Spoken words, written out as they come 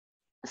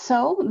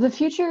So the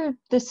future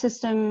this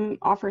system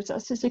offers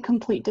us is a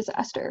complete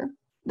disaster.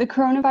 The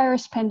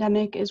coronavirus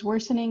pandemic is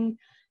worsening.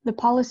 The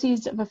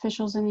policies of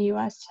officials in the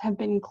US have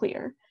been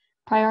clear,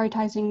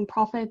 prioritizing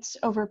profits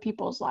over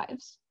people's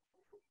lives.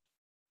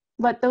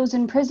 Let those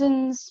in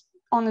prisons,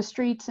 on the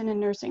streets, and in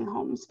nursing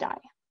homes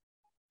die.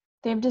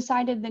 They have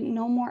decided that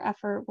no more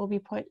effort will be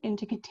put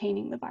into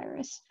containing the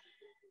virus.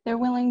 They're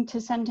willing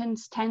to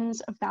sentence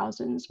tens of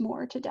thousands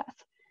more to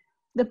death.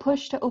 The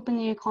push to open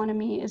the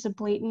economy is a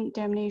blatant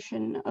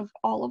damnation of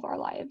all of our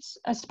lives,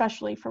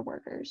 especially for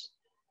workers.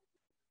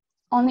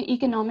 On the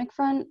economic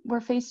front,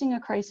 we're facing a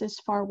crisis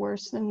far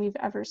worse than we've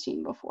ever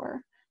seen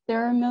before.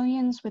 There are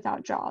millions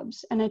without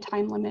jobs and a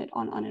time limit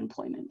on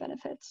unemployment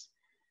benefits.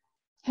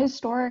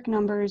 Historic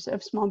numbers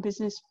of small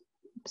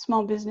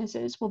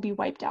businesses will be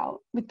wiped out,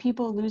 with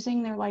people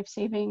losing their life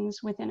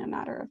savings within a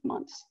matter of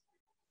months.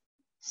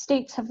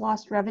 States have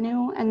lost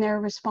revenue, and their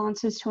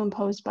response is to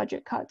impose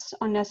budget cuts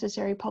on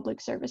necessary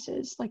public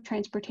services like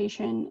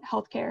transportation,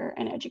 healthcare,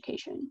 and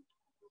education.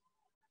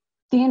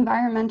 The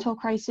environmental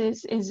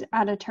crisis is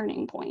at a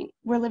turning point.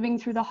 We're living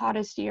through the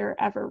hottest year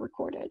ever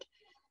recorded.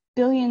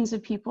 Billions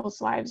of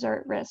people's lives are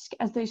at risk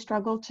as they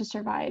struggle to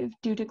survive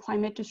due to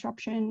climate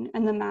disruption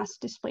and the mass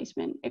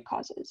displacement it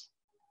causes.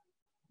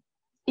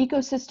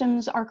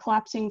 Ecosystems are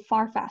collapsing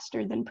far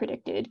faster than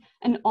predicted,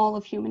 and all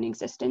of human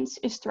existence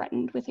is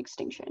threatened with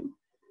extinction.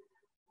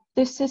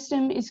 This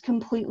system is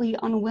completely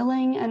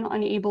unwilling and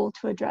unable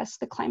to address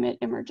the climate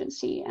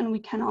emergency, and we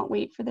cannot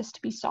wait for this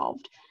to be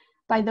solved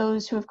by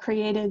those who have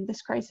created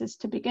this crisis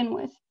to begin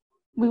with.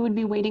 We would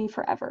be waiting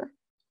forever.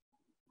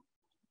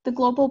 The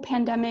global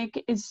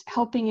pandemic is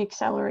helping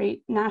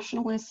accelerate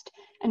nationalist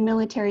and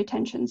military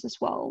tensions as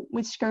well,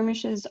 with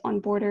skirmishes on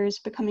borders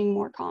becoming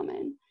more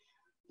common.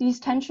 These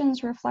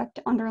tensions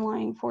reflect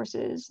underlying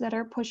forces that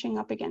are pushing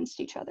up against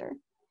each other.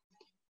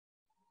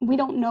 We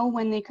don't know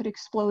when they could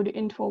explode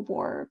into a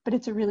war, but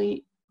it's a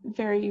really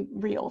very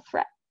real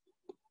threat.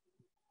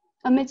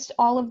 Amidst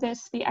all of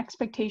this, the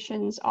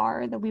expectations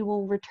are that we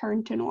will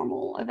return to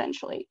normal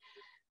eventually.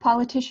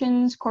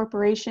 Politicians,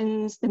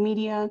 corporations, the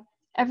media,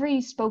 every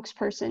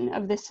spokesperson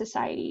of this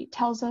society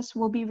tells us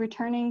we'll be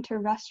returning to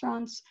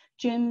restaurants,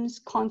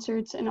 gyms,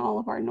 concerts, and all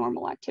of our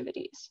normal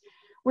activities.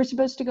 We're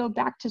supposed to go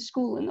back to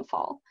school in the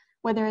fall,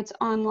 whether it's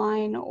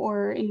online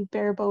or in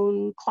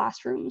bare-bone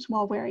classrooms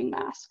while wearing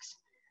masks.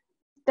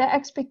 The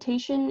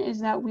expectation is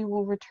that we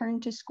will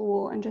return to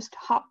school and just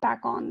hop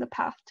back on the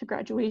path to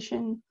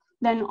graduation,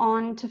 then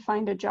on to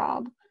find a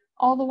job,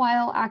 all the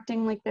while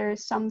acting like there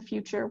is some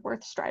future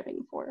worth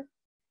striving for.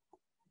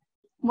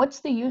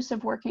 What's the use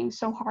of working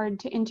so hard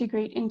to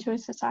integrate into a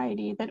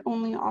society that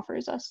only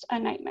offers us a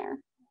nightmare?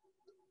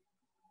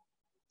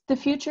 The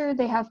future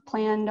they have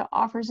planned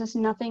offers us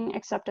nothing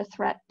except a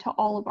threat to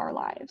all of our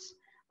lives.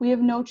 We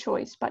have no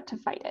choice but to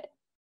fight it.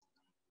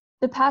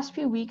 The past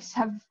few weeks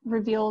have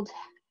revealed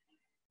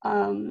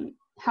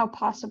how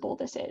possible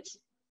this is.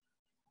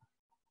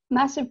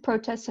 Massive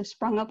protests have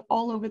sprung up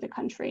all over the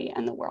country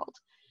and the world.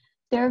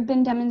 There have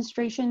been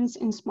demonstrations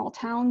in small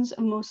towns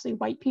of mostly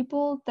white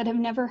people that have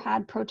never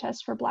had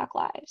protests for Black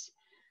lives.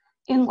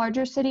 In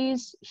larger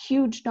cities,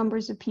 huge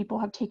numbers of people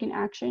have taken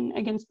action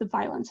against the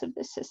violence of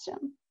this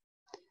system.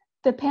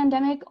 The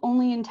pandemic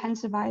only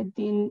intensified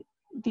the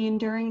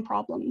enduring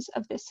problems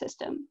of this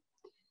system,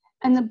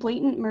 and the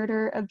blatant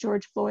murder of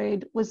George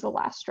Floyd was the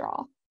last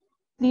straw.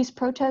 These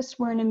protests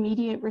were an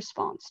immediate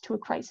response to a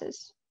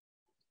crisis.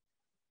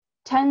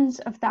 Tens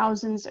of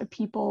thousands of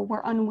people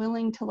were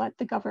unwilling to let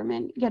the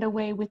government get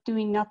away with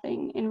doing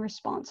nothing in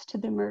response to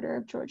the murder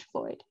of George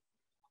Floyd.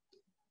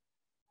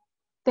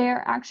 They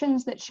are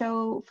actions that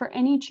show for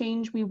any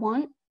change we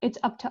want, it's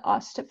up to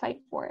us to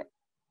fight for it.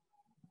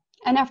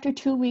 And after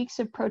 2 weeks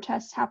of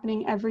protests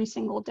happening every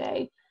single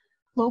day,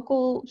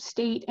 local,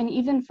 state, and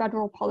even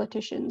federal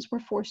politicians were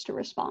forced to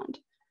respond.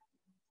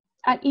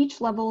 At each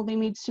level, they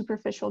made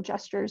superficial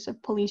gestures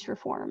of police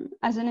reform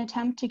as an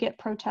attempt to get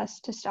protests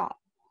to stop.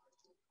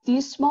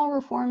 These small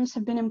reforms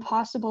have been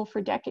impossible for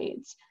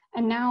decades,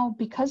 and now,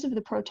 because of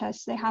the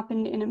protests, they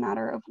happened in a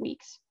matter of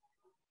weeks.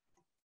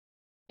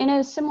 In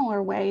a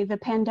similar way, the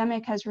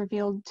pandemic has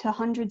revealed to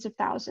hundreds of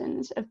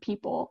thousands of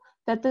people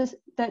that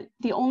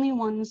the only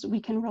ones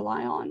we can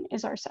rely on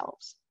is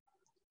ourselves.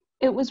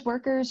 It was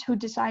workers who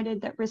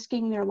decided that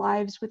risking their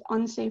lives with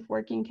unsafe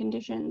working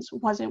conditions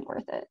wasn't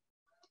worth it.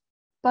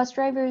 Bus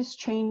drivers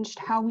changed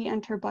how we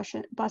enter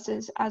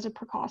buses as a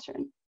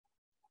precaution.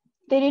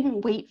 They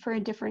didn't wait for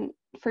different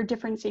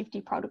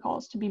safety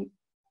protocols to be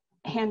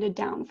handed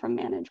down from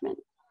management.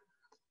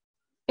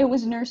 It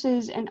was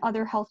nurses and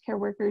other healthcare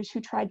workers who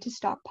tried to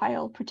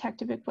stockpile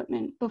protective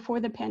equipment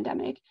before the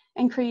pandemic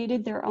and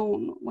created their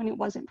own when it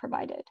wasn't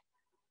provided.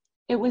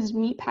 It was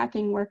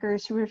meatpacking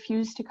workers who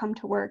refused to come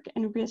to work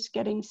and risk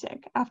getting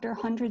sick after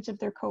hundreds of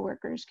their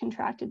coworkers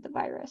contracted the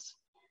virus.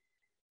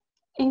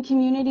 In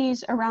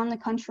communities around the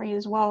country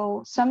as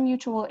well, some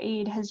mutual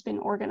aid has been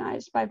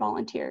organized by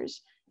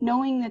volunteers,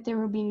 knowing that there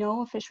will be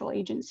no official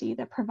agency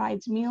that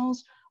provides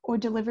meals or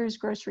delivers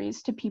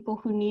groceries to people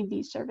who need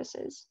these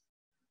services.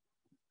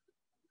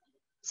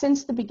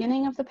 Since the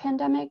beginning of the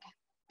pandemic,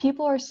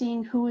 people are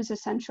seeing who is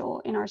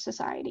essential in our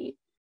society.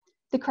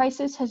 The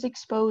crisis has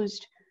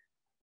exposed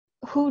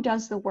who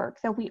does the work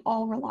that we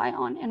all rely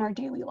on in our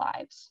daily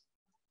lives.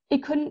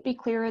 It couldn't be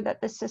clearer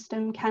that the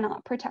system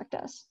cannot protect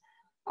us.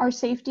 Our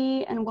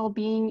safety and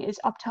well-being is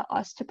up to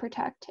us to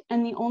protect,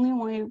 and the only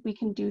way we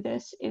can do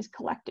this is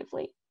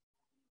collectively.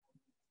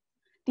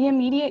 The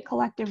immediate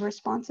collective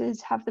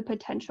responses have the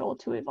potential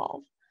to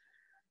evolve.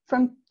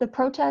 From the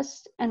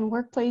protest and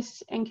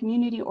workplace and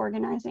community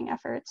organizing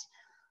efforts,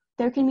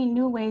 there can be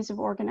new ways of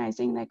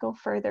organizing that go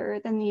further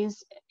than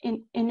these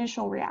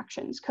initial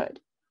reactions could.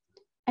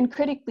 And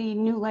critically,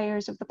 new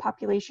layers of the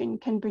population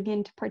can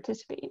begin to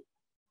participate.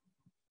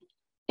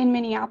 In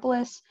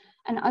Minneapolis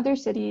and other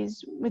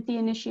cities, with the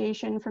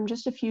initiation from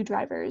just a few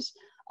drivers,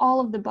 all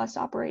of the bus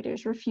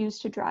operators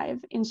refused to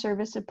drive in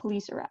service of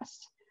police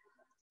arrests.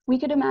 We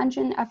could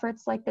imagine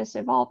efforts like this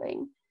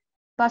evolving.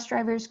 Bus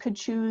drivers could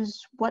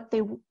choose what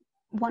they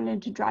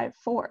wanted to drive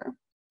for.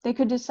 They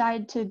could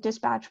decide to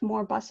dispatch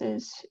more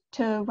buses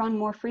to run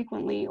more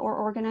frequently or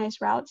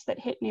organize routes that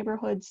hit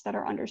neighborhoods that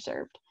are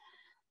underserved.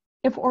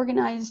 If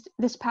organized,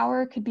 this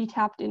power could be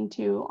tapped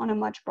into on a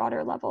much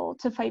broader level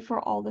to fight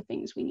for all the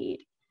things we need.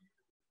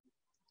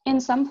 In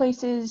some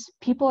places,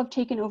 people have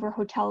taken over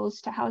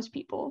hotels to house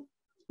people.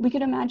 We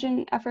could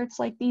imagine efforts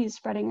like these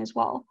spreading as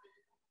well.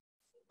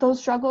 Those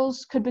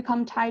struggles could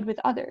become tied with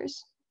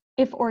others.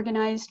 If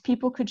organized,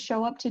 people could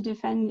show up to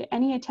defend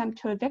any attempt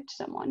to evict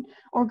someone,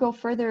 or go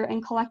further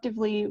and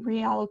collectively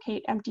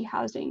reallocate empty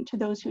housing to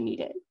those who need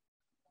it.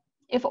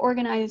 If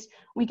organized,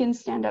 we can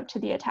stand up to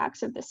the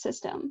attacks of this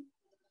system.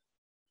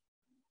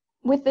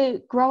 With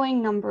the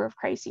growing number of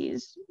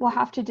crises, we'll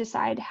have to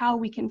decide how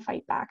we can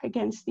fight back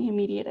against the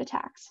immediate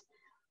attacks.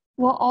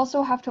 We'll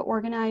also have to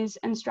organize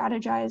and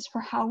strategize for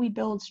how we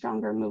build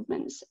stronger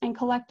movements and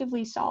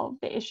collectively solve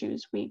the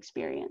issues we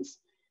experience.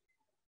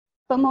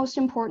 But most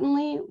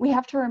importantly, we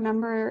have to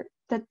remember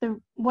that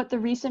what the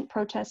recent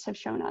protests have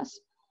shown us,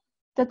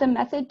 that the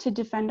method to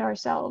defend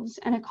ourselves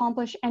and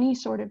accomplish any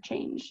sort of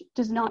change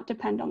does not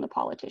depend on the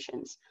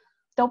politicians.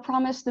 They'll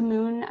promise the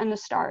moon and the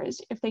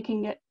stars if they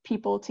can get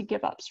people to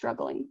give up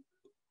struggling.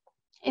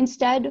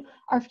 Instead,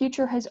 our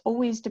future has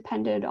always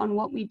depended on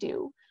what we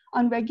do,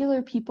 on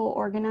regular people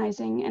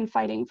organizing and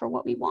fighting for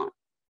what we want.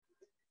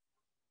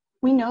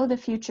 We know the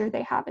future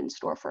they have in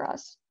store for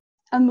us.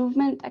 A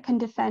movement that can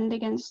defend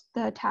against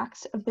the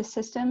attacks of the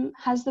system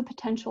has the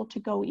potential to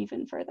go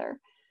even further.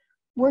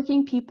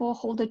 Working people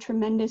hold a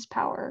tremendous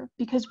power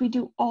because we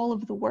do all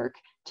of the work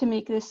to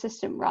make this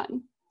system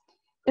run.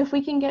 If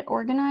we can get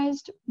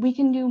organized, we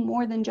can do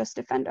more than just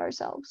defend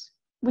ourselves.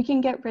 We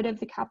can get rid of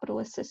the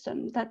capitalist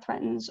system that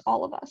threatens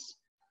all of us.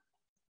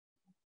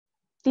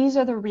 These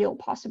are the real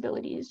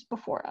possibilities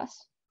before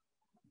us.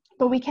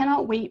 But we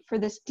cannot wait for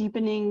this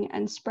deepening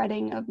and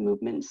spreading of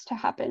movements to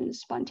happen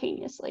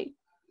spontaneously.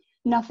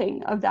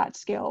 Nothing of that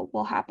scale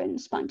will happen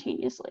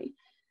spontaneously.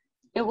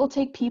 It will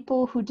take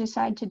people who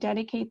decide to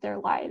dedicate their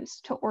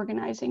lives to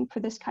organizing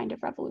for this kind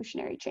of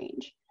revolutionary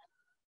change.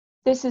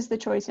 This is the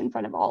choice in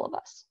front of all of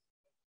us.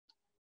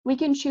 We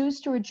can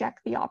choose to reject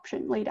the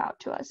option laid out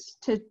to us,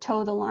 to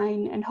toe the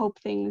line and hope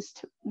things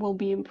will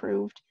be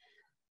improved.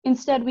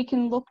 Instead, we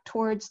can look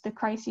towards the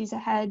crises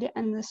ahead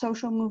and the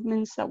social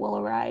movements that will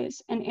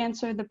arise and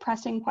answer the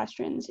pressing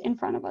questions in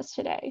front of us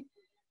today.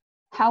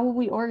 How will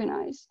we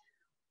organize?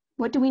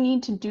 What do we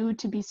need to do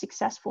to be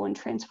successful in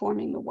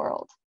transforming the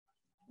world?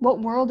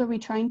 What world are we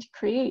trying to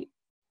create?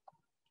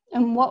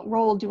 And what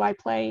role do I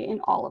play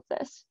in all of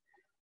this?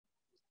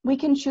 We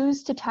can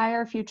choose to tie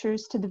our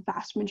futures to the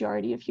vast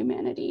majority of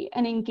humanity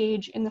and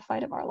engage in the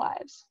fight of our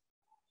lives.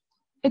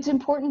 It's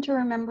important to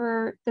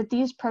remember that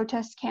these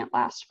protests can't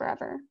last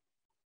forever.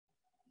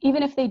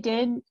 Even if they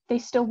did, they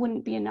still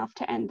wouldn't be enough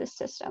to end this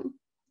system.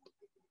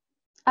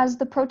 As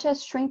the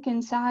protests shrink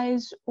in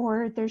size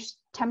or there's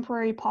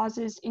temporary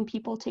pauses in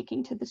people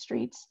taking to the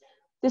streets,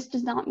 this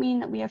does not mean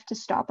that we have to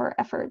stop our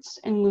efforts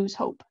and lose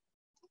hope.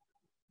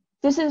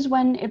 This is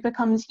when it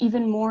becomes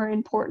even more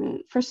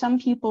important for some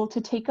people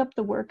to take up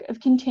the work of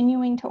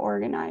continuing to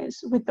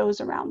organize with those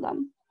around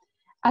them,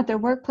 at their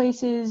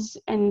workplaces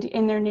and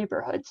in their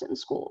neighborhoods and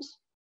schools.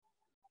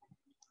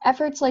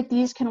 Efforts like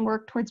these can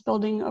work towards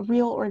building a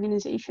real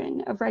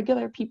organization of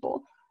regular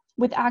people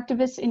with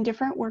activists in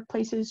different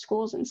workplaces,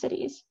 schools, and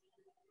cities.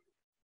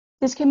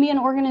 This can be an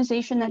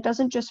organization that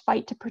doesn't just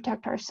fight to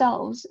protect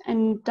ourselves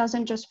and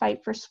doesn't just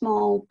fight for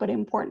small but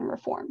important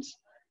reforms.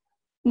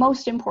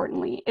 Most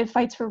importantly, it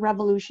fights for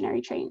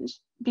revolutionary change,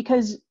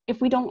 because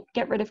if we don't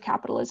get rid of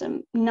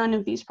capitalism, none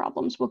of these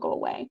problems will go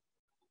away.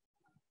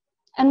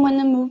 And when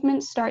the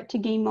movements start to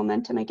gain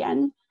momentum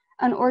again,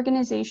 an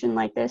organization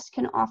like this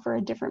can offer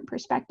a different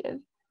perspective.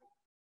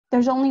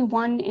 There's only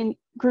one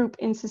group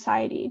in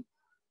society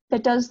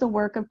that does the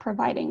work of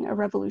providing a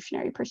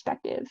revolutionary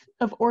perspective,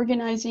 of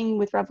organizing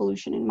with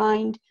revolution in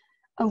mind,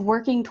 of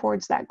working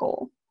towards that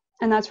goal,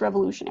 and that's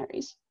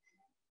revolutionaries.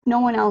 No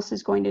one else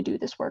is going to do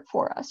this work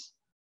for us.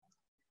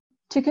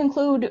 To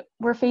conclude,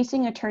 we're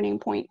facing a turning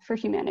point for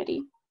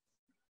humanity.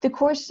 The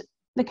course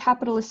the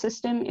capitalist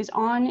system is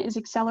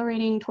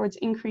accelerating towards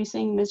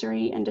increasing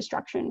misery and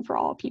destruction for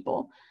all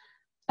people.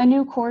 A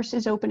new course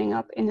is opening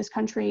up in this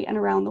country and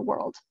around the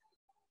world.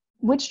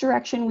 Which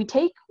direction we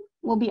take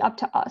will be up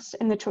to us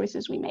and the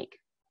choices we make.